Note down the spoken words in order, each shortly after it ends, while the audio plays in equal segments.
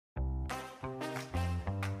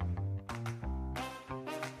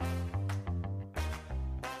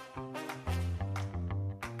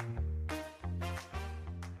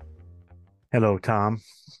Hello, Tom.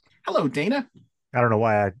 Hello, Dana. I don't know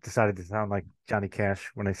why I decided to sound like Johnny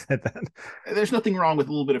Cash when I said There's nothing wrong with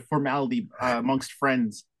a little bit of formality amongst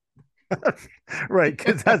friends. that. Right,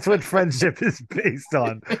 because that's what friendship is based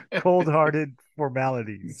on, cold-hearted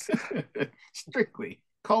formalities. Strictly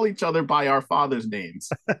call each other by our father's names.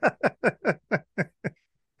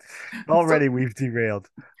 So, Already we've derailed.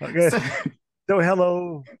 Okay. so So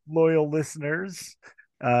hello, loyal listeners.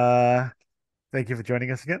 Uh, thank you for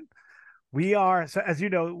joining us again. We are so as you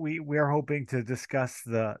know, we are hoping to discuss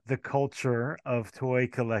the culture of toy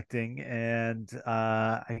collecting. And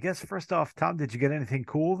I guess first off, Tom, did you get anything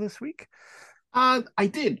cool this week? I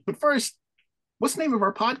did, but first, what's the name of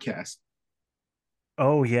our podcast?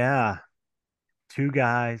 Oh yeah. Two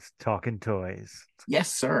guys talking toys.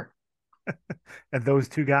 Yes, sir. And those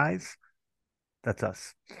two guys, that's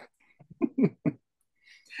us.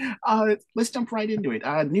 Let's jump right into it.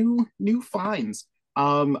 New finds.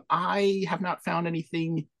 I have not found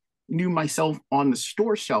anything new myself on the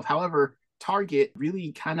store shelf. However, Target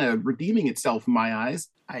really kind of redeeming itself in my eyes.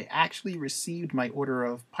 I actually received my order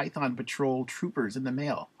of Python Patrol troopers in the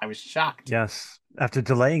mail. I was shocked. Yes. After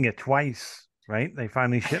delaying it twice, right? They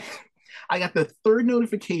finally shipped. I got the third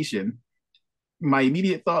notification. My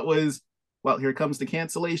immediate thought was, well, here comes the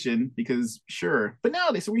cancellation because sure. But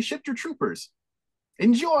no, they said we shipped your troopers. All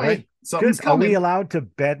right. Enjoy. Something's Good. Are we coming. allowed to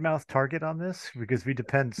badmouth Target on this? Because we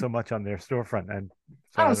depend so much on their storefront. And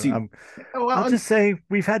so I don't see. I'll Well, just say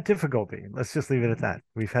we've had difficulty. Let's just leave it at that.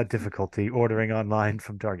 We've had difficulty ordering online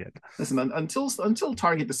from Target. listen, until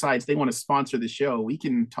Target decides they want to sponsor the show, we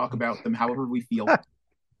can talk about them however we feel.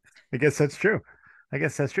 I guess that's true. I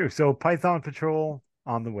guess that's true. So Python Patrol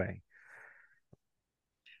on the way.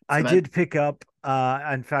 I So that did pick up,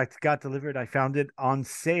 in fact, got delivered. I found it on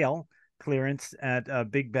sale clearance at a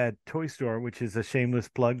Big Bad Toy Store, which is a shameless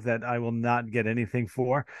plug that I will not get anything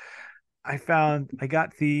for. I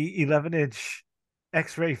got the 11-inch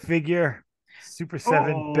X-ray figure Super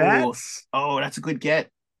 7 oh bats. that's a good get.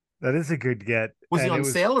 That is a good get. Was he And on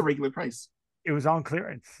sale or regular price? it was on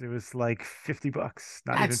clearance. It was like $50,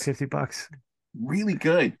 not even That's $50. really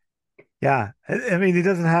good. Yeah, I mean, he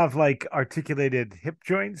doesn't have like articulated hip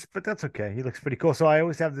joints, but that's okay. He looks pretty cool. So I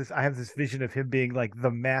always have this. I have this vision of him being like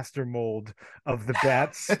the master mold of the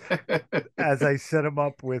bats as I set him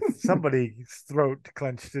up with somebody's throat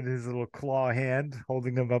clenched in his little claw hand,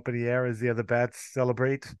 holding them up in the air as the other bats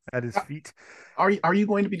celebrate at his feet. Are you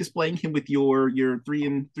going to be displaying him with your 3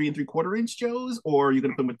 and 3/4 inch Joes, or are you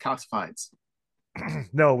going to put him with calcifieds?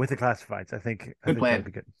 No, with the classifieds, I Good think that'll plan.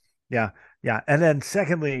 be good. Yeah, yeah. And then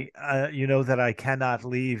secondly, you know that I cannot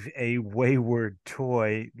leave a wayward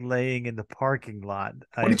toy laying in the parking lot.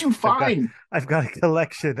 What did you find? I've got a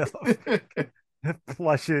collection of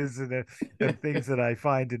plushes and things that I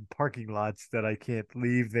find in parking lots that I can't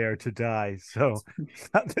leave there to die. So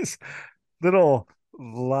found this little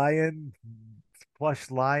lion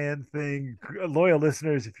plush lion thing. Loyal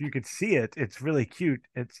listeners, if you could see it, it's really cute.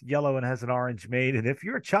 It's yellow and has an orange mane. And if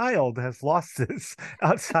your child has lost this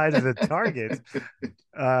outside of the Target,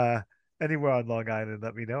 uh, anywhere on Long Island,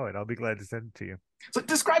 let me know and I'll be glad to send it to you. So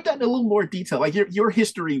describe that in a little more detail, like your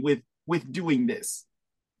history with doing this.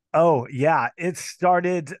 Oh yeah, it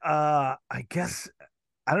started I guess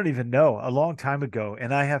I don't even know, a long time ago.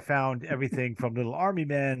 And I have found everything from little army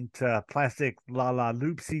men to plastic La La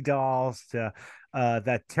Loopsy dolls to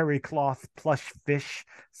that terry cloth plush fish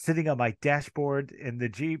sitting on my dashboard in the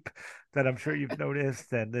Jeep that I'm sure you've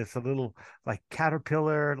noticed. And there's a little like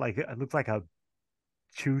caterpillar, like it looks like a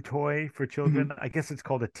chew toy for children. Mhm, I guess it's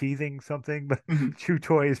called a teething something, but mhm. chew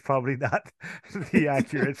toy is probably not the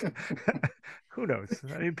accurate. Who knows?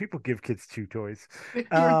 I mean, people give kids chew toys.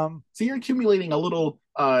 you're Um, you're accumulating a little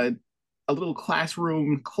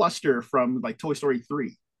classroom cluster from like Toy Story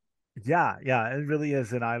 3. Yeah, yeah, it really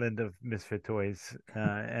is an island of misfit toys,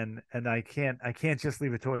 and I can't just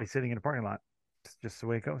leave a toy sitting in a parking lot. It's just the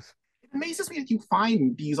way it goes. It amazes me that you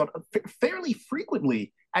find these on fairly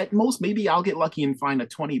frequently. At most, maybe I'll get lucky and find a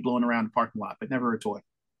 20 blowing around the parking lot, but never a toy.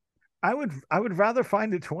 I would rather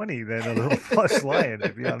find a 20 than a little plush lion, to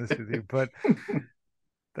be honest with you. But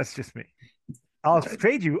that's just me. I'll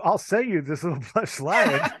sell you this little plush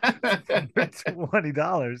lion for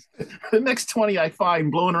 $20. The next 20 I find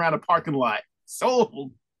blowing around a parking lot.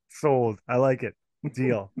 Sold. Sold. I like it.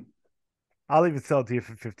 Deal. I'll even sell it to you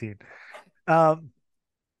for 15. Um,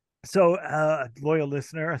 so loyal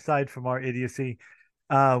listener, aside from our idiocy,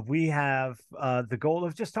 we have the goal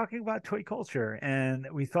of just talking about toy culture. And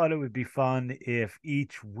we thought it would be fun if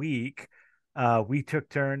each week we took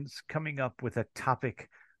turns coming up with a topic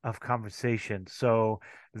of conversation. So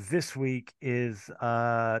this week is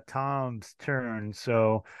Tom's turn.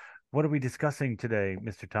 So what are we discussing today,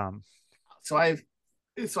 Mr. Tom? So I've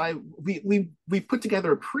so I we put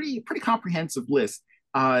together a pretty comprehensive list,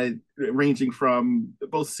 ranging from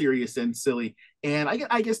both serious and silly. And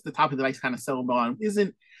I guess the topic that I kind of settled on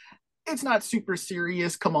isn't it's not super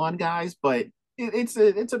serious. Come on, guys, but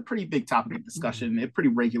it's a pretty big topic of discussion, pretty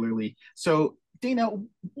regularly. So, Dana,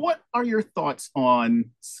 what are your thoughts on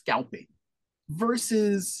scalping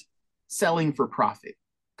versus selling for profit?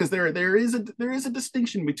 Because there is a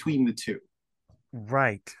distinction between the two.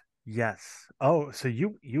 Right. Yes. Oh, so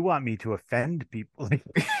you want me to offend people?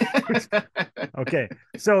 Okay.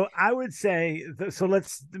 So I would say so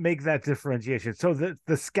let's make that differentiation. So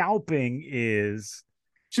the scalping is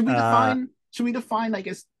should we uh define should we define, I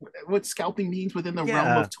guess, what scalping means within the realm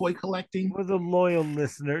yeah, of toy collecting? for the loyal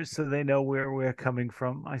listeners so they know where we're coming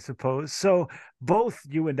from, I suppose. So both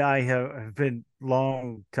you and I have been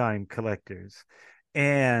long time collectors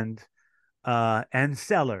and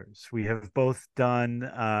sellers. We have both done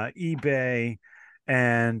eBay,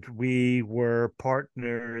 and we were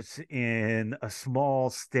partners in a small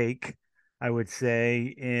stake, I would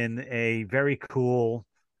say, in a very cool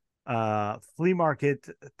flea market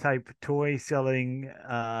type toy selling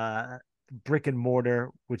brick and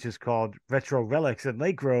mortar, which is called Retro Relics in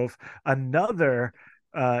Lake Grove. Another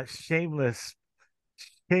shameless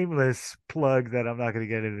plug that I'm not going to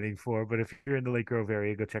get anything for, but if you're in the Lake Grove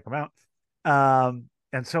area, go check them out.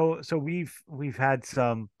 And so we've had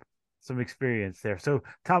some experience there. So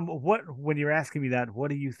Tom, what when you're asking me that, what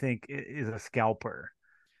do you think is a scalper?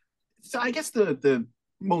 So I guess the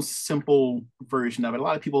most simple version of it. A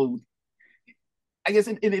lot of people, I guess,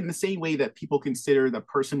 in the same way that people consider the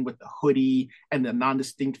person with the hoodie and the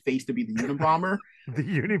non-distinct face to be the Unabomber.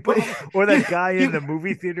 The But Unibomber or you, that guy you, in the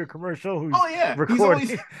movie theater commercial who's oh yeah, he's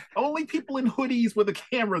always recording. only people in hoodies with a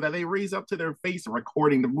camera that they raise up to their face are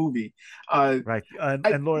recording the movie. Uh, Right. I,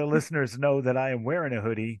 And loyal listeners know that I am wearing a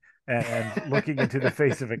hoodie and looking into the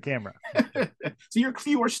face of a camera. so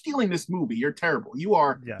you are stealing this movie. You're terrible.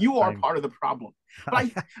 Yes, You are I'm part of the problem. But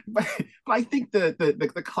I, but I think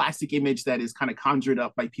the classic image that is kind of conjured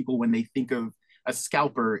up by people when they think of a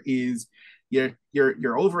scalper is you're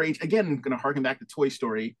overage. Again, I'm going to harken back to Toy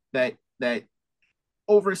Story. That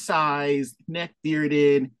oversized, neck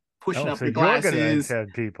bearded, pushing oh, up so your you're gonna glasses.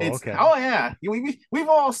 offend people. It's Okay. oh yeah, we've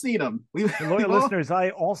all seen them. And We've loyal all listeners, I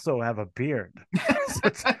also have a beard.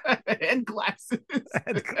 So and glasses.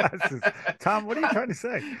 and glasses. Tom, what are you trying to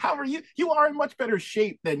say? However, you are in much better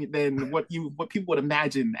shape than what people would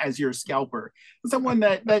imagine as your scalper. Someone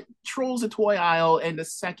that trolls a toy aisle, and the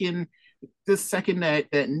second that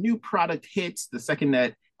new product hits, the second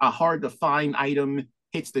that a hard to find item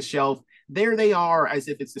hits the shelf, there they are as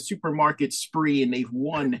if it's the supermarket spree and they've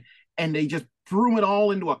won, and they just broom it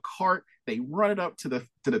all into a cart. They run it up to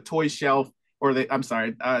the toy shelf, or I'm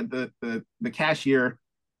sorry, the cashier.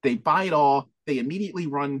 They buy it all. They immediately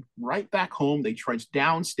run right back home. They trudge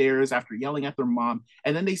downstairs after yelling at their mom,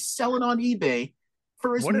 and then they sell it on eBay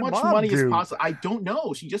for as What did much mom money as do? possible. I don't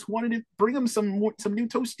know. She just wanted to bring them some new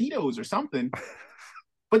Tostitos or something,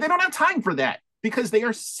 but they don't have time for that because they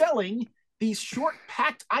are selling these short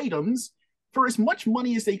packed items for as much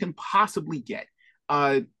money as they can possibly get.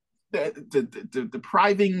 Uh,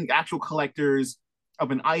 Depriving actual collectors of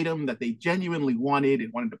an item that they genuinely wanted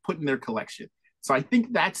and wanted to put in their collection. So I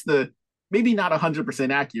think that's the maybe not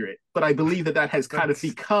 100% accurate, but I believe that has kind of That's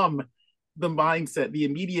become the mindset, the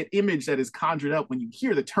immediate image that is conjured up when you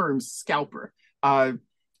hear the term scalper. Uh,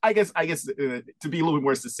 to be a little bit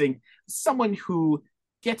more succinct, someone who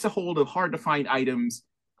gets a hold of hard to find items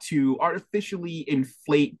to artificially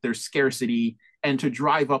inflate their scarcity and to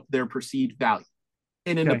drive up their perceived value,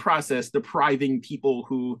 and in the okay. process, depriving people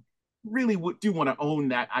who really do want to own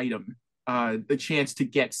that item the chance to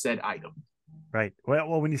get said item. Right.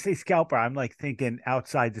 Well, when you say scalper, I'm like thinking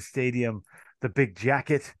outside the stadium, the big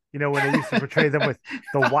jacket, when they used to portray them with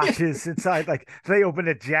the watches inside, like they open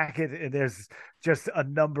a jacket and there's just a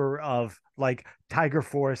number of like Tiger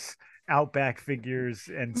Force Outback figures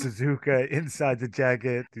and Suzuka inside the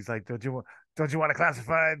jacket. He's like, don't you want a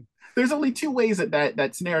classified? There's only two ways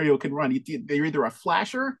that scenario can run. They're either a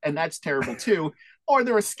flasher, and that's terrible too, or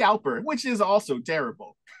they're a scalper, which is also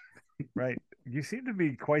terrible. Right. You seem to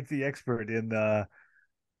be quite the expert in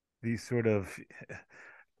these sort of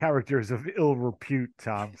characters of ill repute,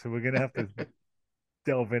 Tom. So we're gonna have to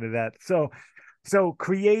delve into that. So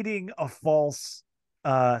creating a false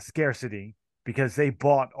scarcity because they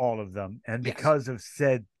bought all of them, and Yes. because of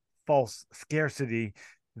said false scarcity,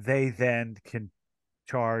 they then can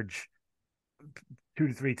charge 2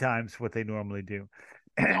 to 3 times what they normally do,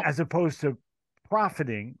 Now, as opposed to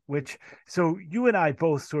profiting. Which so you and I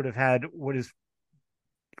both sort of had what is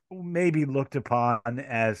maybe looked upon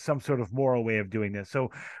as some sort of moral way of doing this.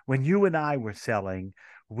 So when you and I were selling,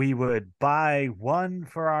 we would buy one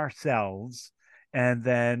for ourselves and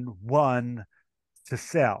then one to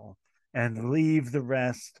sell and leave the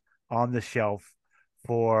rest on the shelf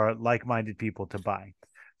for like-minded people to buy.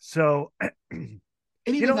 So, And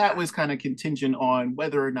you even know, that was kind of contingent on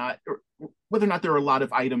whether or not there are a lot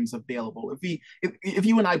of items available. If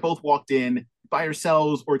you and I both walked in by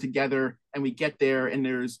ourselves or together, and we get there and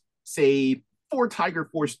there's, say, 4 Tiger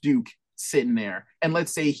Force Duke sitting there, and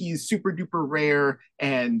let's say he's super duper rare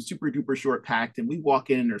and super duper short packed, and we walk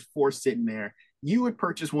in and there's 4 sitting there, you would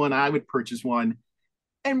purchase one, I would purchase one,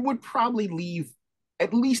 and would probably leave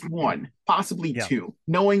at least one, possibly yeah, two,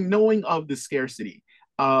 knowing of the scarcity.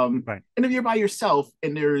 right. And if you're by yourself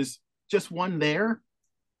and there's just one there,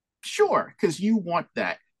 sure, because you want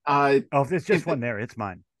that. Oh, if there's just if one there, it's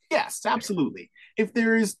mine. Yes, absolutely. If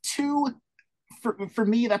there's two, for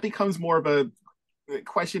me, that becomes more of a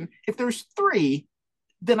question. If there's three,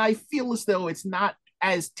 then I feel as though it's not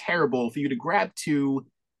as terrible for you to grab two,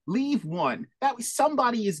 leave one. That way,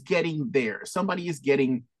 somebody is getting there. Somebody is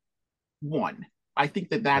getting one. I think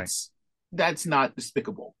that Right. that's not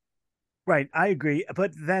despicable. Right, I agree.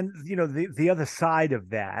 But then, the other side of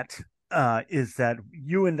that is that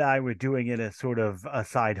you and I were doing it as sort of a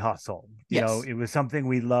side hustle. Yes. It was something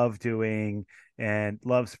we love doing and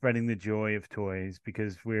love spreading the joy of toys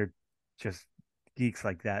because we're just geeks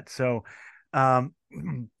like that. So, um,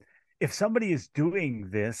 if somebody is doing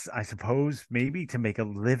this, I suppose maybe to make a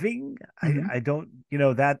living, Mm-hmm. I don't,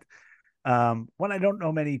 that when I don't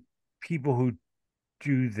know many people who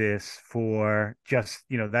do this for just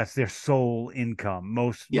that's their sole income.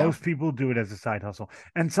 Yeah. Most people do it as a side hustle,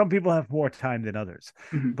 and some people have more time than others,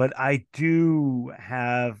 Mm-hmm. but I do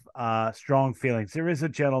have strong feelings. There is a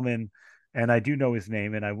gentleman, and I do know his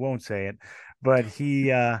name and I won't say it, but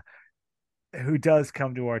he who does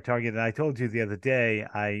come to our Target. And I told you the other day,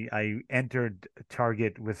 I entered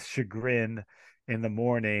Target with chagrin in the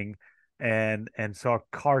morning and saw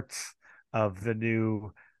carts of the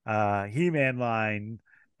new He-Man line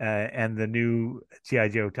and the new GI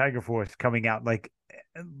Joe Tiger Force coming out, like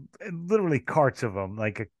literally carts of them,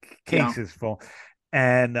 like Yeah. cases full.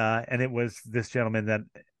 And it was this gentleman that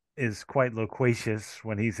is quite loquacious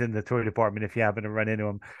when he's in the toy department if you happen to run into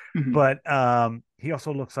him, Mm-hmm. but he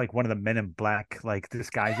also looks like one of the Men in Black, like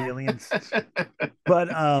disguise aliens. But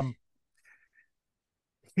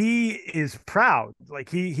he is proud. Like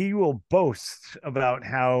he will boast about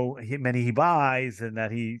how many he buys and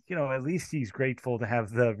that at least he's grateful to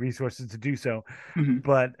have the resources to do so. Mm-hmm.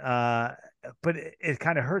 But it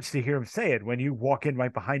kind of hurts to hear him say it when you walk in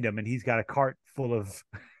right behind him and he's got a cart full of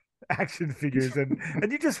action figures and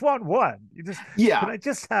you just want one. You just Can Yeah. I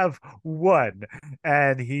just have one?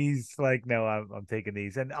 And he's like, no, I'm taking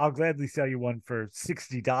these, and I'll gladly sell you one for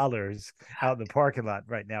 $60 out in the parking lot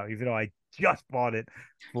right now, even though I just bought it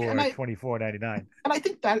And for I $24.99. and I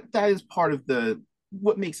think that is part of the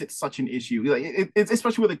what makes it such an issue. Like it's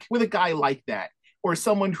especially with a guy like that, or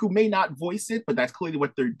someone who may not voice it, but that's clearly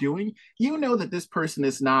what they're doing. You know that this person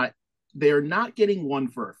is not. They're not getting one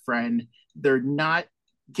for a friend. They're not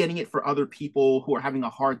getting it for other people who are having a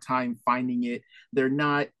hard time finding it. They're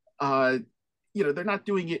not. Uh, they're not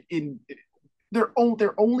doing it in their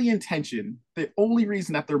only intention, the only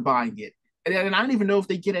reason that they're buying it. And I don't even know if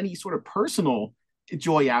they get any sort of personal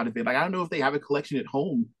joy out of it. Like I don't know if they have a collection at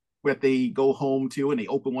home where they go home to and they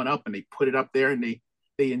open one up and they put it up there and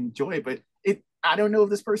they enjoy it. But I don't know if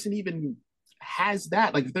this person even has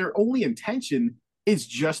that. Like if their only intention is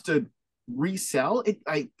just to resell it.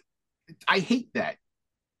 I hate that.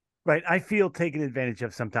 Right. I feel taken advantage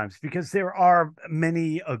of sometimes because there are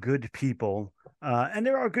many good people, and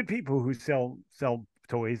there are good people who sell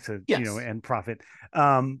toys, Yes. and profit.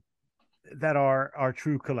 Um, that are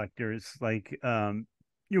true collectors, like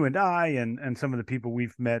you and I, and some of the people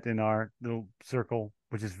we've met in our little circle,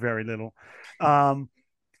 which is very little. Um,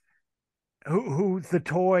 who the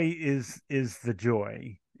toy is the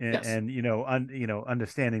joy, Yes. and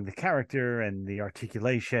understanding the character and the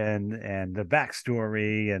articulation and the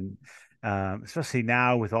backstory, and especially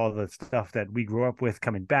now with all the stuff that we grew up with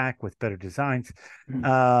coming back with better designs,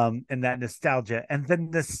 Mm-hmm. and that nostalgia, and the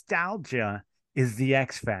nostalgia is the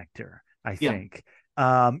X factor, I Yeah. think,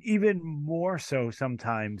 even more so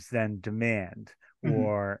sometimes than demand Mm-hmm.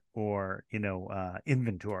 or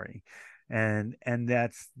inventory, and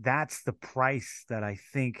that's the price that I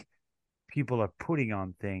think people are putting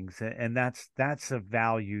on things, and that's a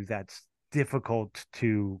value that's difficult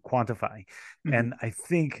to quantify, Mm-hmm. and I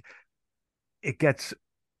think it gets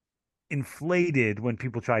inflated when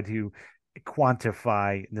people try to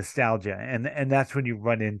quantify nostalgia, and that's when you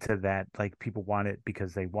run into that, like, people want it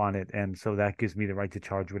because they want it, and so that gives me the right to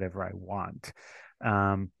charge whatever I want.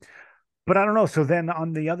 um but I don't know. So then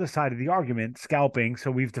on the other side of the argument, scalping,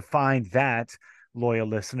 so we've defined that, loyal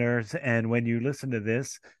listeners, and when you listen to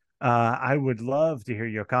this, I would love to hear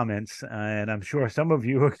your comments, and I'm sure some of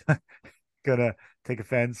you are gonna take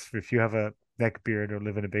offense if you have a neck beard or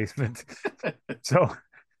live in a basement. So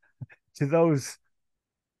to those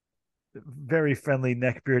very friendly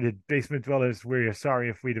neck bearded basement dwellers, we're sorry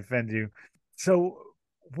if we offend you. So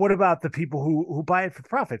what about the people who buy it for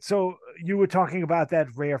profit? So you were talking about that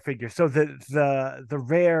rare figure. So the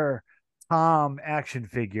rare Tom action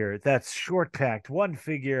figure that's short packed, one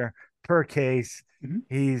figure per case. Mhm.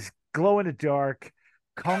 He's glow in the dark,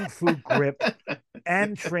 kung fu grip,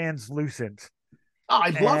 and translucent. Oh, I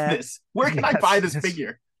love And this. Where can I buy yes, this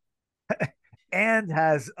figure? and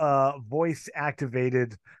has a voice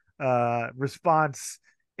activated response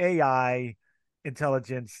AI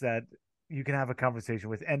intelligence that you can have a conversation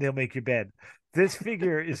with, and they'll make your bed. This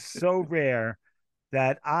figure is so rare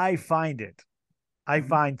that I find it. I Mhm.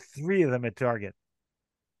 find three of them at Target.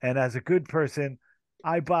 And as a good person,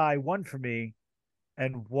 I buy one for me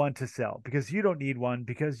and one to sell, because you don't need one,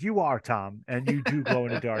 because you are Tom and you do glow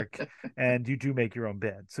in the dark and you do make your own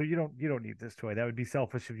bed. So you don't need this toy. That would be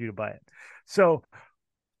selfish of you to buy it. So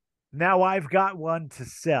now I've got one to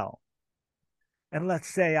sell. And let's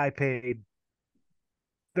say I paid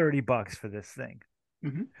 $30 for this thing.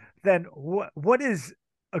 Mhm. Then what is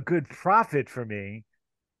a good profit for me,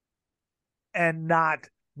 and not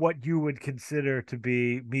what you would consider to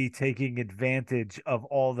be me taking advantage of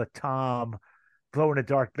all the Tom glow in the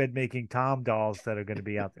dark bed making Tom dolls that are going to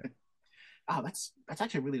be out there? Oh, that's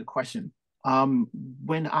actually a really good question. Um,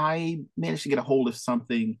 when I manage to get a hold of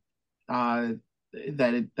something uh,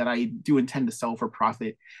 that I do intend to sell for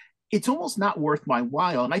profit, it's almost not worth my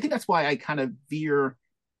while. And I think that's why I kind of veer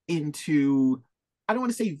into, I don't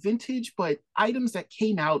want to say vintage, but items that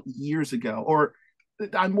came out years ago. Or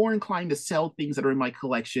I'm more inclined to sell things that are in my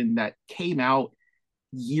collection that came out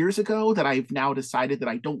years ago that I've now decided that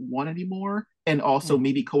I don't want anymore. And also Mm-hmm.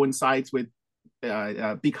 maybe coincides with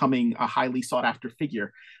becoming a highly sought after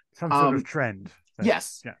figure. Some sort of Um, trend.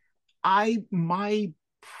 yes, Yeah. I my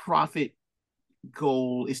profit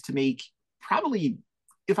goal is to make probably,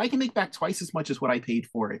 if I can make back twice as much as what I paid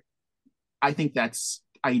for it, I think that's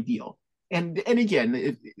ideal. And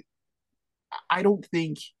again, I don't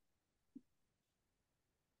think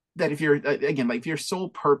that if you're again, like if your sole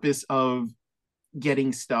purpose of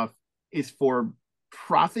getting stuff is for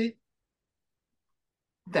profit,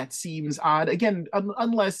 that seems odd. Again,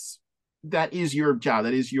 unless that is your job,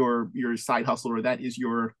 that is your side hustle, or that is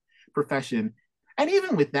your profession. And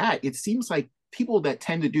even with that, it seems like people that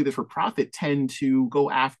tend to do this for profit tend to go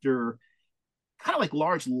after kind of like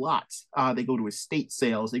large lots. They go to estate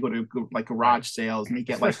sales, they go to like Right. garage sales, and they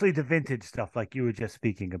get like, Especially the vintage stuff like you were just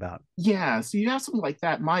speaking about. yeah. So you have something like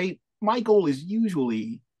that. My goal is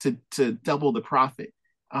usually to double the profit,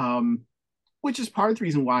 um, which is part of the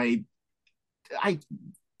reason why I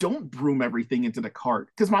don't broom everything into the cart,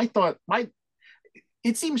 because my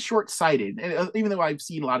it seems short sighted. And even though I've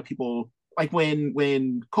seen a lot of people, like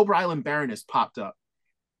when Cobra Island Baroness popped up,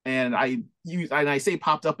 and I say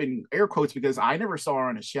popped up in air quotes because I never saw her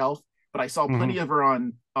on a shelf, but I saw Mm-hmm. plenty of her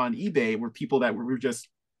on eBay, where people that were just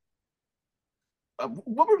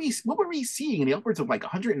what were we seeing in the upwards of like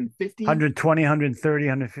 150 120, 130,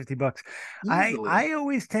 $150. easily. I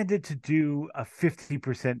always tended to do a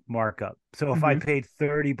 50% markup. So if I Mm-hmm, paid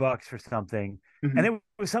 $30 for something, and mm-hmm, it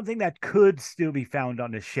was something that could still be found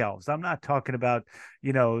on the shelves. I'm not talking about,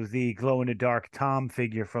 the glow in the dark Tom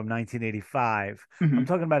figure from 1985. I'm mm-hmm.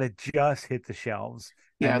 talking about it just hit the shelves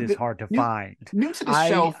Yeah, and is hard to new find. new to the I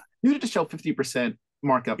shelf, new to the shelf 50%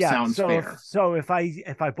 markup Yeah, sounds so if fair. so if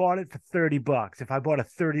I bought it for $30, if I bought a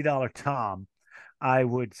 $30 Tom, I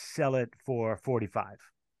would sell it for 45.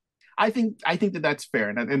 I think that that's fair,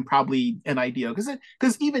 and probably an ideal,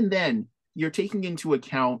 because even then you're taking into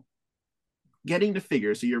account getting the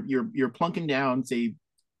figure. So you're plunking down, say,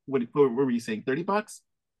 what were you saying, $30?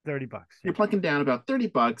 $30, You're yeah. plunking down about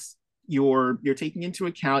 $30. You're taking into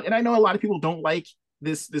account, and I know a lot of people don't like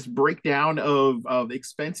this breakdown of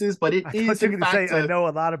expenses, but it I is thought you in were going to say, fact I a know a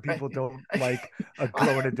lot of a people don't like a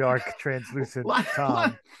glow in the dark translucent lot,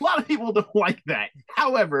 Tom. lot of people don't like that.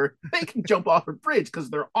 However, they can jump off a bridge because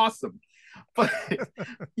they're awesome. But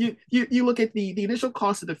you look at the initial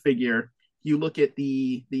cost of the figure, you look at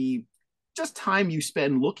the just time you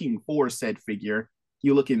spend looking for said figure,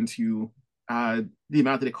 you look into the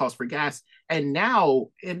amount that it costs for gas, and now,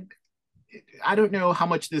 and I don't know how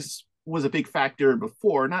much this was a big factor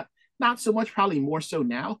before, not so much, probably more so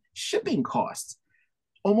now, shipping costs.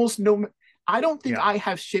 Almost no, I don't think Yeah. I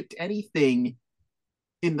have shipped anything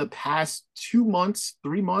in the past 2 months,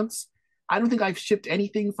 3 months. I don't think I've shipped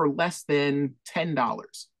anything for less than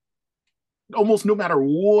 $10, almost no matter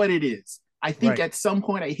what it is. I think Right. at some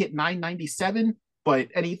point I hit 9.97, but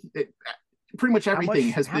pretty much everything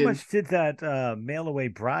has How been. much did that mail away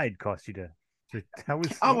bride cost you to how was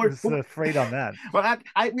Oh, what was the freight on that? well,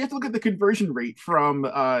 we have to look at the conversion rate from.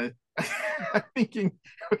 I'm thinking,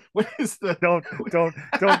 what is the? Don't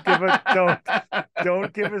give a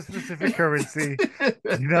don't give a specific currency.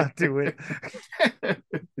 Do not do it.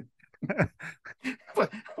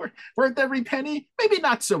 But worth every penny? Maybe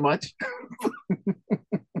not so much.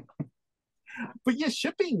 But yes,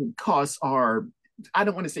 shipping costs are, I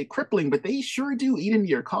don't want to say crippling, but they sure do eat into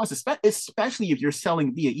your costs, especially if you're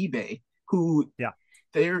selling via eBay, who Yeah.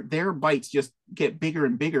 their bites just get bigger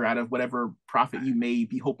and bigger out of whatever profit you may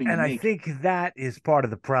be hoping to And I make. think that is part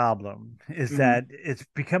of the problem is Mm-hmm. that it's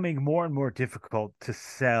becoming more and more difficult to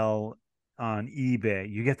sell on eBay.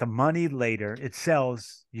 You get the money later, it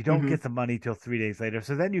sells, you don't Mm-hmm. get the money till 3 days later.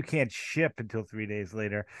 So then you can't ship until 3 days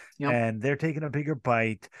later. Yep. And they're taking a bigger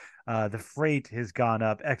bite. The freight has gone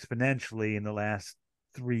up exponentially in the last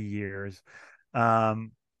 3 years.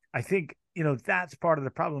 Um, I think that's part of the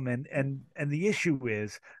problem, and the issue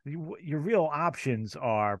is your real options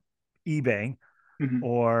are eBay Mm-hmm.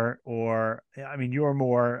 or I mean you're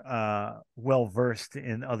more well versed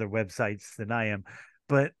in other websites than I am,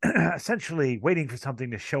 but essentially waiting for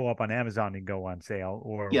something to show up on Amazon and go on sale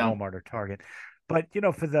or Yeah. Walmart or Target. But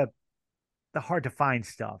for the hard to find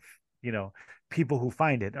stuff, people who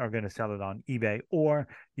find it are going to sell it on eBay, or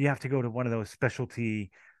you have to go to one of those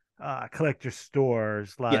specialty collector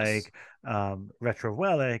stores Yes. like Retro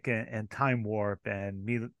Relic and Time Warp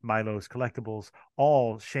and Milo's Collectibles,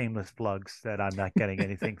 all shameless plugs that I'm not getting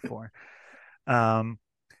anything for, um,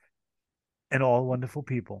 and all wonderful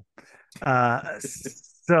people.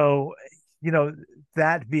 So, you know,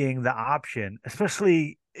 that being the option,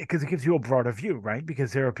 especially because it gives you a broader view, right?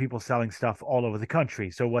 Because there are people selling stuff all over the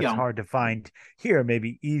country. So what's Yeah. hard to find here may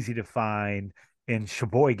be easy to find in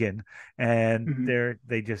Sheboygan, and Mm-hmm.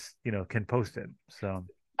 they just can post it. So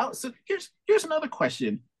Oh, so here's another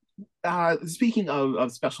question. Speaking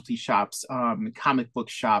of specialty shops, comic book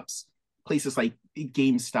shops, places like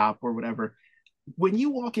GameStop or whatever, when you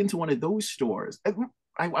walk into one of those stores,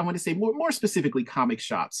 I want to say more specifically comic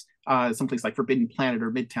shops, someplace like Forbidden Planet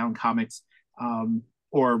or Midtown Comics,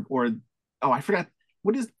 or oh, I forgot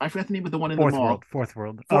the name of the one in the mall. Fourth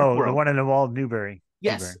World. Fourth Oh, the World. one in the wall, Newberry.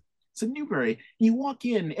 Yes. So Newbury, you walk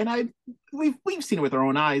in, and we've seen it with our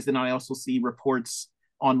own eyes, and I also see reports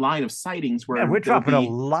online of sightings Man, where we're there'll dropping a be,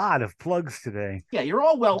 lot of plugs today. yeah, you're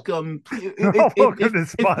all welcome. You're all welcome to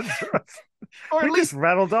sponsor us. Or at We just least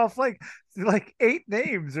rattled off like 8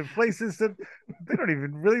 names of places that they don't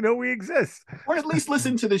even really know we exist.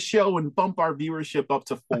 listen to the show and bump our viewership up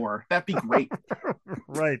to 4. That'd be great.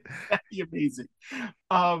 Right. That'd be amazing.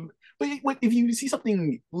 Um, but if you see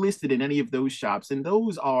something listed in any of those shops, and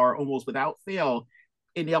those are almost without fail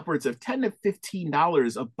in the upwards of $10 to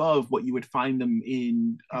 $15 above what you would find them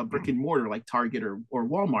in brick and mortar like Target or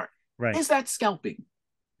Walmart, Right. is that scalping?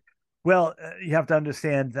 Well, you have to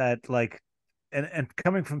understand that, like, and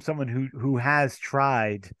coming from someone who has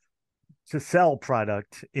tried to sell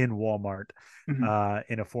product in Walmart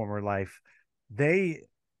Mm-hmm. in a former life, they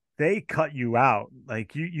they cut you out.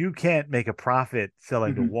 Like you can't make a profit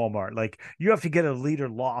selling to Mm-hmm. Walmart. Like you have to get a leader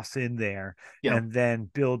loss in there Yeah. and then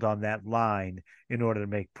build on that line in order to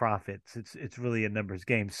make profits. It's really a numbers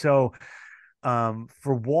game. So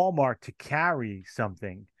for Walmart to carry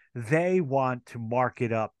something, they want to mark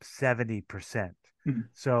it up 70%. Mm-hmm.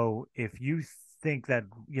 So if you think that,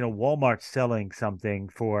 Walmart's selling something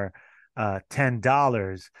for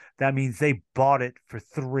 $10, that means they bought it for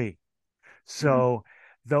 3. Mm-hmm. So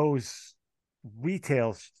those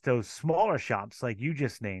those smaller shops like you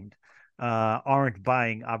just named, aren't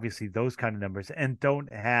buying obviously those kind of numbers and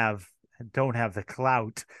don't have the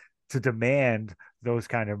clout to demand those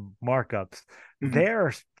kind of markups.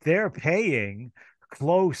 Mm-hmm. They're paying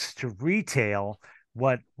close to retail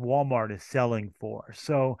what Walmart is selling for.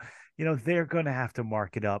 So, they're going to have to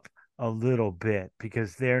mark it up a little bit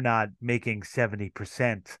because they're not making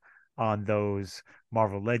 70% on those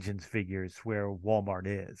Marvel Legends figures where Walmart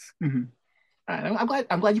is. Mm-hmm.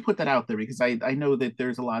 I'm glad you put that out there, because I know that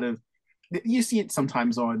there's a lot of, you see it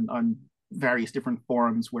sometimes on various different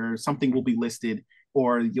forums where something will be listed,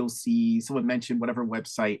 or you'll see someone mention whatever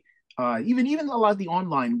website, even a lot of the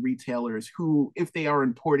online retailers who, if they are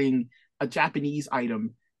importing a Japanese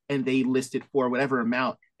item and they list it for whatever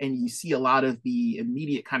amount, and you see a lot of the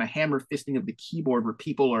immediate kind of hammer fisting of the keyboard where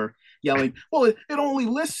people are yelling, well, it only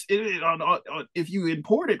lists if you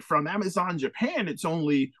import it from Amazon Japan, it's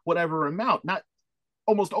only whatever amount, not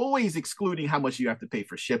almost always excluding how much you have to pay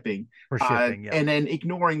for shipping, For shipping, yeah. and then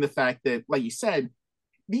ignoring the fact that, like you said,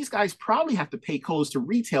 these guys probably have to pay close to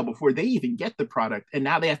retail before they even get the product, and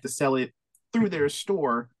now they have to sell it through their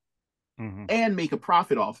store Mm-hmm. and make a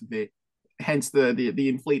profit off of it, hence the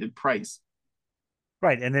inflated price.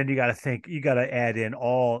 Right. And then you got to think, you got to add in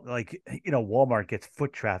all like, Walmart gets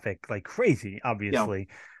foot traffic like crazy, Yeah. obviously.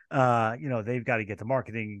 They've got to get the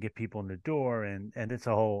marketing and get people in the door. And it's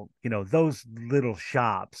a whole, those little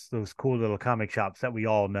shops, those cool little comic shops that we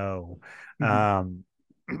all know. Mm-hmm.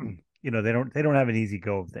 Um, they don't have an easy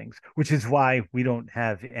go of things, which is why we don't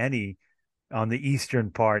have any on the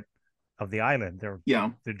eastern part of the island.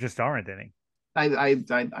 Yeah. There just aren't any. I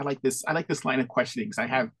like this. I like this line of questioning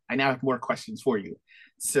because I now have more questions for you.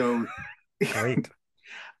 So, Great.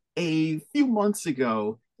 a few months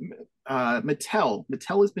ago, Mattel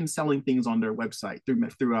has been selling things on their website through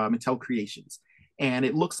Mattel Creations, and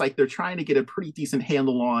it looks like they're trying to get a pretty decent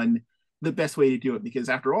handle on the best way to do it because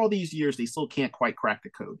after all these years, they still can't quite crack the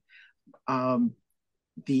code. Um,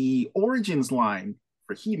 the Origins line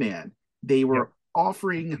for He-Man, they Yep. were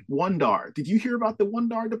offering Wondar. Did you hear about the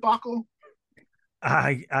Wondar debacle?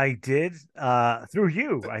 I did through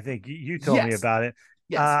you. I think you told me Yes, about it.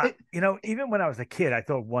 yes. Even when I was a kid, I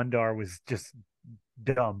thought Wondar was just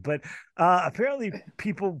dumb, but apparently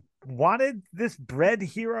people wanted this bread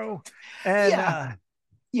hero, and Yeah,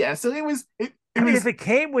 yeah. So it I mean, was if it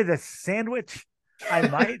came with a sandwich,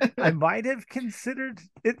 I might have considered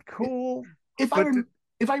it cool, if I but rem-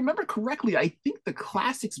 if I remember correctly, I think the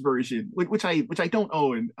classics version, which I don't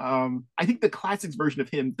own, I think the classics version of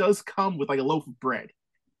him does come with like a loaf of bread.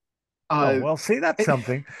 oh Uh, well, see, that's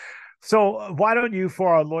something. So why don't you, for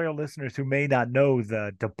our loyal listeners who may not know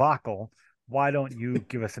the debacle, why don't you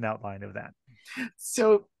give us an outline of that?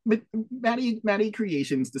 so Maddie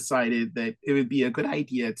Creations decided that it would be a good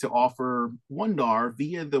idea to offer Wondar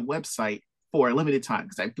via the website for a limited time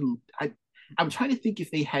because I'm trying to think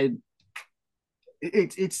if they had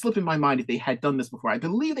it slipped in my mind if they had done this before. I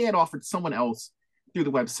believe they had offered someone else through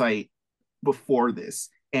the website before this,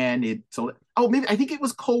 and it so oh maybe I think it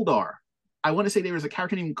was Koldar. I want to say there was a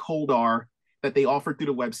character named Koldar that they offered through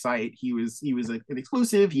the website. He was an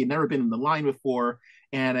exclusive. He had never been in the line before,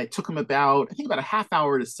 and it took him about a half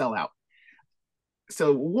hour to sell out.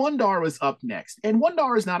 So Wondar was up next, and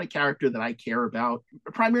Wondar is not a character that I care about,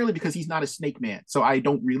 primarily because he's not a Snake Man, so I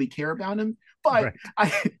don't really care about him. But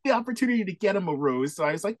Right. the opportunity to get him arose, so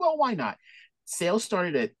I was like, well, why not? Sales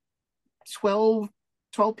started at 12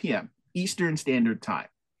 p.m. Eastern Standard Time.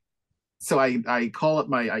 So I call up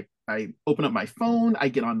I open up my phone, I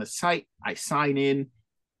get on the site, I sign in,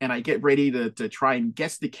 and I get ready to try and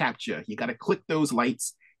guess the captcha. You got to click those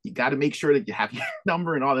lights. You got to make sure that you have your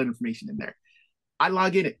number and all that information in there. I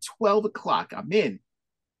log in at 12 o'clock. I'm in.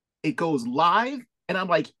 It goes live, and I'm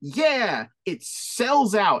like, yeah, it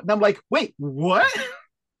sells out. And I'm like, wait, what?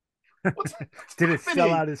 What's Did it sell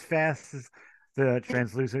happening? out as fast as the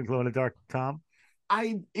translucent glow in the dark Tom?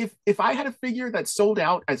 If I had a figure that sold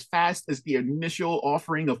out as fast as the initial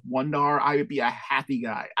offering of Wondar, I would be a happy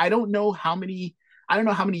guy. I don't know how many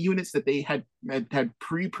units that they had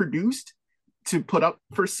pre-produced to put up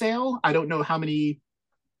for sale. I don't know how many.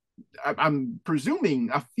 I'm presuming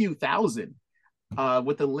a few thousand,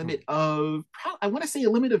 with a limit of I want to say a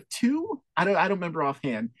limit of two. I don't remember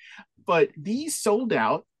offhand, but these sold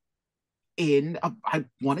out in I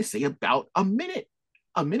want to say about a minute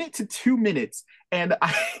to 2 minutes, and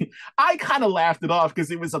I kind of laughed it off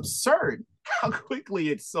because it was absurd how quickly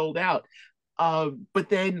it sold out. But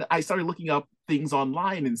then I started looking up things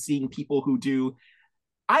online and seeing people who do.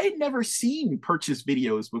 I had never seen purchase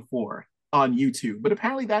videos before on YouTube, but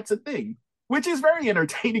apparently that's a thing, which is very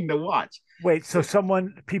entertaining to watch. Wait, so So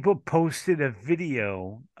people posted a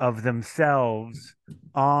video of themselves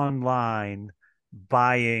online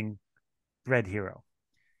buying Red Hero.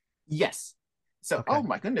 yes. So oh Okay.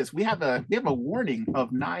 my goodness, we have a warning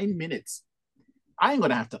of 9 minutes. I'm going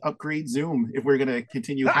to have to upgrade Zoom if we're going to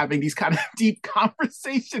continue having these kind of deep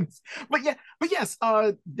conversations. But yes,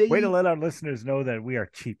 Way to they let our listeners know that we are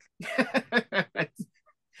cheap.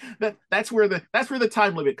 that's where the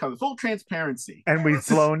time limit comes. Full transparency. And we've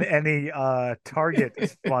blown any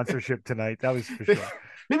Target sponsorship tonight. That was for sure.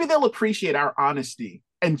 Maybe they'll appreciate our honesty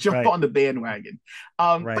and jump Right. on the bandwagon.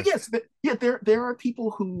 But Right. yes, yeah, there are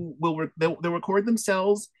people who they'll record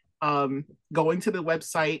themselves going to the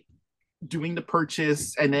website doing the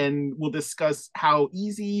purchase, and then we'll discuss how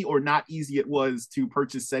easy or not easy it was to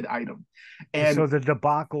purchase said item. So And the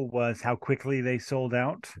debacle was how quickly they sold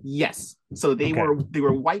out. yes, so Okay. they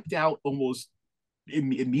were wiped out almost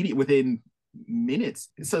immediate within minutes.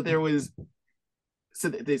 So there was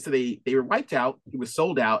they were wiped out. It was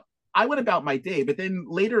sold out. I went about my day, but then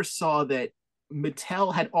later saw that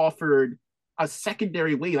Mattel had offered a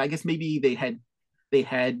secondary wave. I guess maybe they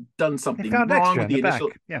had done They something found wrong extra with in the the initial.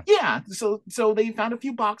 back. Yeah. Yeah, so they found a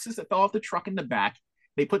few boxes that fell off the truck in the back.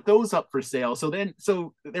 They put those up for sale. So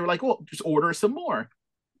they were like, well, just order some more.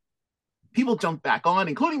 People jumped back on,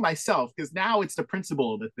 including myself, because now it's the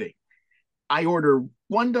principle of the thing. I order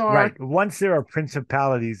one Right. dar. Once there are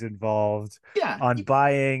principalities involved Yeah, on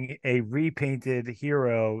buying a repainted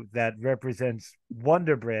hero that represents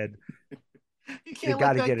Wonder Bread, you you can't got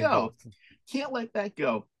let to that get go. involved. Can't let that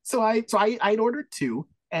go. I'd ordered two,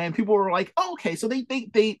 and people were like, oh, okay, so they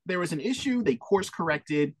there was an issue, they course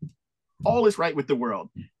corrected, all is right with the world.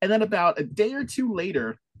 And then about a day or two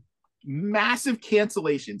later, massive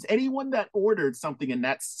cancellations. Anyone that ordered something in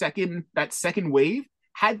that second wave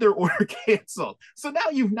had their order canceled. So now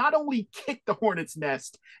you've not only kicked the hornet's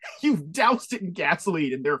nest, you've doused it in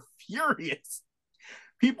gasoline, and they're furious.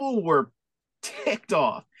 People were ticked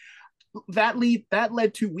off. That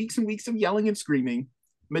led to weeks and weeks of yelling and screaming.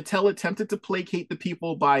 Mattel attempted to placate the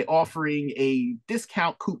people by offering a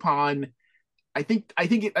discount coupon. I think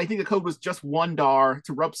the code was just $1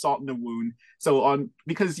 to rub salt in the wound. So on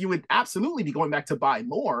because you would absolutely be going back to buy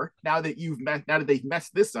more now that now that they've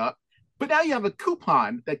messed this up. But now you have a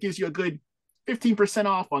coupon that gives you a good 15%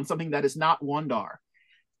 off on something that is not $1.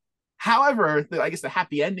 However, I guess the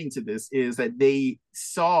happy ending to this is that they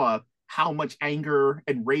saw how much anger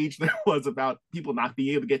and rage there was about people not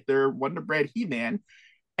being able to get their Wonder Bread He-Man,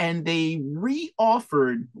 and they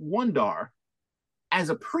re-offered $1 as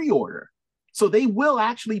a pre-order. So they will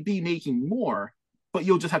actually be making more, but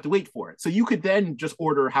you'll just have to wait for it. So you could then just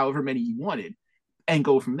order however many you wanted and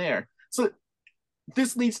go from there. So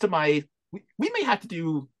this leads to we may have to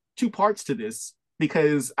do two parts to this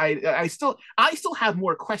because I still have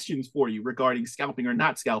more questions for you regarding scalping or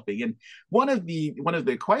not scalping. And one of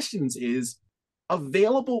the questions is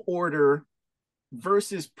available order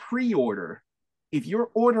versus pre-order. If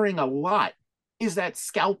you're ordering a lot, is that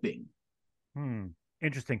scalping? Hmm.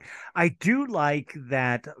 Interesting. I do like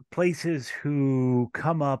that places who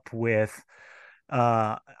come up with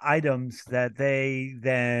items that they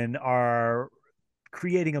then are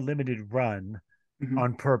creating a limited run Mm-hmm.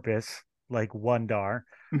 on purpose, like Wondar.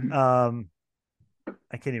 Mm-hmm. Um,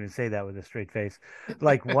 I can't even say that with a straight face,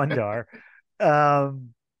 like Wondar. Um,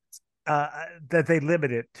 that they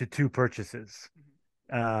limit it to two purchases.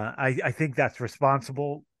 I think that's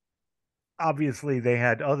responsible. Obviously, they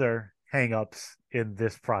had other hangups in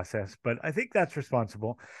this process, but I think that's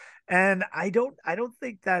responsible. And I don't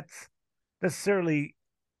think that's necessarily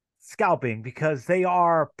scalping because they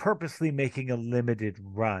are purposely making a limited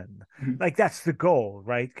run. Mm-hmm. Like that's the goal,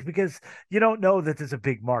 right? Because you don't know that there's a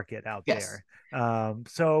big market out Yes. there.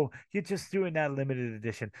 So you're just doing that limited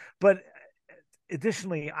edition. But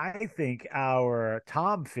additionally, I think our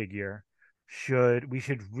Tom figure we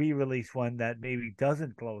should re-release one that maybe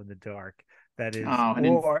doesn't glow in the dark. That is, Oh, and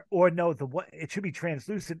then or no, the one it should be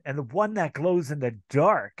translucent, and the one that glows in the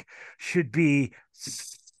dark should be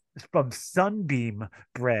from Sunbeam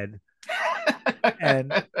bread,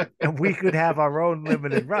 and we could have our own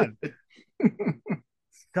limited run.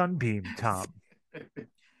 Sunbeam Tom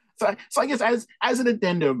so I guess as an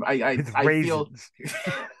addendum, with I feel raisins.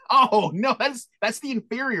 oh no, that's the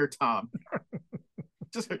inferior Tom.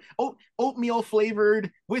 Just oatmeal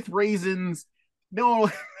flavored with raisins.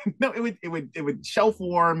 No, no, it would shelf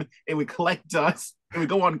warm. It would collect dust. It would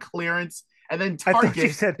go on clearance, and then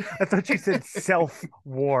Target. I thought you said self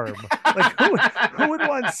warm. Like who would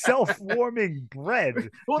want self warming bread?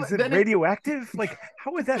 Well, Is it then radioactive? Like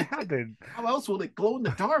how would that happen? how else will it glow in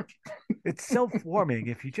the dark? It's self warming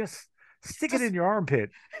if you just stick it Just in your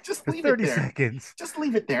armpit just for leave it 30 there. seconds. Just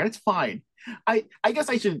leave it there. It's fine. I guess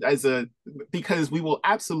I should because we will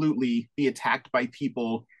absolutely be attacked by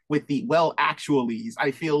people with the well actuallys.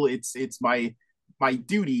 I feel it's my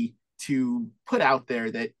duty to put out there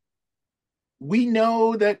that we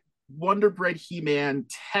know that Wonder Bread He-Man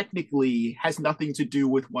technically has nothing to do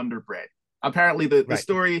with Wonder Bread. Apparently, Right. the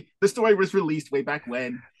story was released way back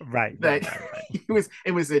when Right, right, that right, right.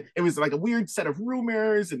 it was like a weird set of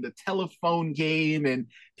rumors in the telephone game, and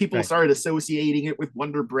people Right. started associating it with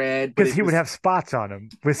Wonder Bread. But Because it he would was have spots on him,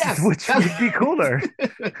 yes, which would be cooler.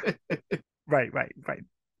 Right, right, right.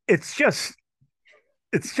 It's just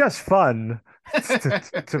it's just fun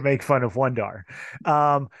to make fun of Wondar.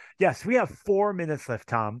 Yes, we have 4 minutes left,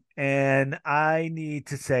 Tom, and I need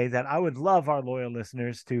to say that I would love our loyal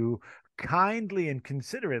listeners to kindly and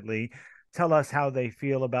considerately tell us how they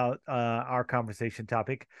feel about our conversation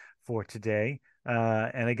topic for today.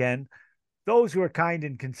 And again, those who are kind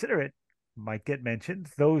and considerate might get mentioned.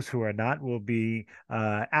 Those who are not will be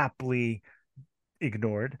aptly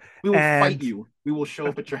ignored. We will fight And you. We will show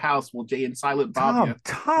up at your house. We'll Jay and Silent Bob you.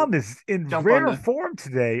 Tom is in Jump on rare the. form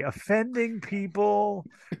today, offending people,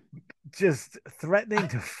 just threatening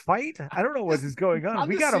to fight. I don't know what is going on. I'm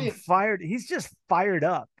We just got him saying. fired. He's just fired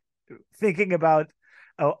up, thinking about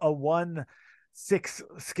a 1/6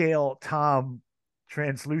 scale Tom,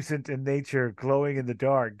 translucent in nature, glowing in the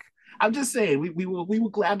dark. I'm just saying, we will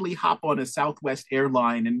gladly hop on a Southwest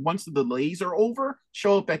airline, and once the delays are over,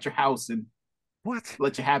 show up at your house and What?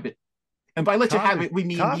 let you have it. And by let you have it, we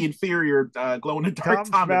mean the Tom inferior glow in the dark Tom's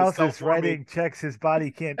Tom that is mouth is self-forming. writing checks his body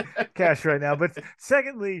can't cash right now. But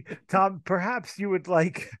secondly, Tom, perhaps you would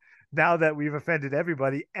like, now that we've offended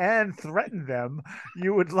everybody and threatened them,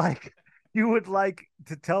 you would like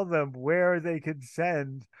to tell them where they can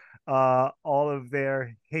send all of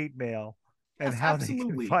their hate mail and Yes, how they can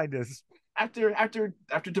absolutely. find us.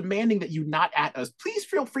 After demanding that you not at us, please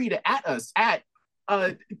feel free to at us at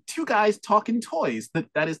two guys talking toys.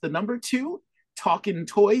 That is the number two talking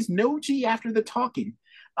toys. No G after the talking.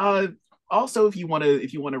 Uh, Also, if you want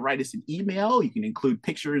to write us an email, you can include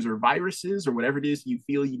pictures or viruses or whatever it is you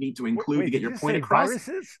feel you need to include to Wait, get did your you point say across.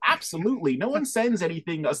 viruses? Absolutely, no one sends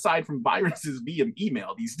anything aside from viruses via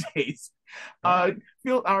email these days. All Uh,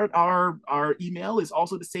 right. our email is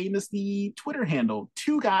also the same as the Twitter handle.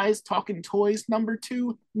 Two guys talking toys. Number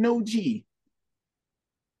two, no G.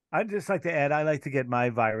 I'd just like to add, I like to get my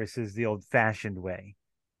viruses the old fashioned way.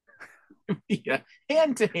 Yeah,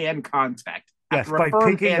 hand to hand contact Yes, after a by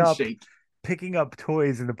firm picking up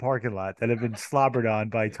toys in the parking lot that have been slobbered on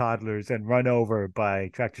by toddlers and run over by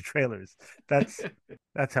tractor trailers. That's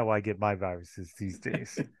that's how I get my viruses these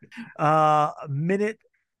days. A minute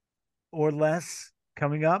or less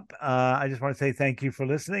coming up. I just want to say thank you for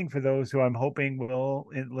listening. For those who I'm hoping will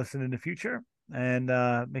listen in the future, and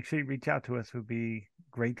make sure you reach out to us. We'd be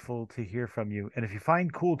grateful to hear from you. And if you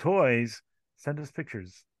find cool toys, send us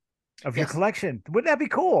pictures of your Yes, collection. Wouldn't that be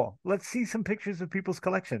cool? Let's see some pictures of people's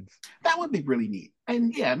collections. that would be really neat.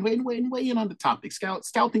 And yeah, weigh in on the topic.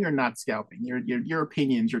 Scalping or not scalping. Your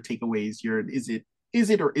opinions, your takeaways. Your is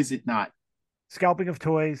it or is it not? Scalping of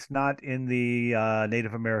toys, not in the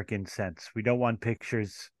Native American sense. We don't want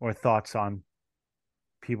pictures or thoughts on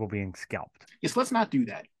people being scalped. Yes, let's not do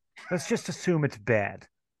that. Let's just assume it's bad.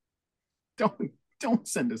 Don't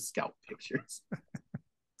send us scalp pictures.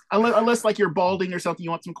 Unless like you're balding or something, you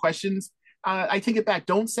want some questions. I take it back.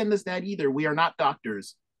 Don't send us that either. We are not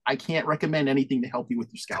doctors. I can't recommend anything to help you with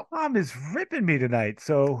your scalp. Tom is ripping me tonight.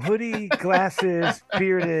 So hoodie, glasses,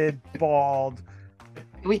 bearded, bald.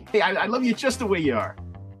 Hey, I love you just the way you are.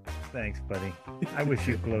 Thanks, buddy. I wish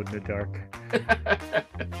you glowed in the dark.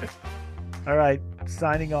 All right,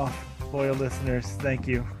 signing off, loyal listeners. Thank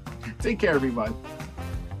you. Take care, everybody.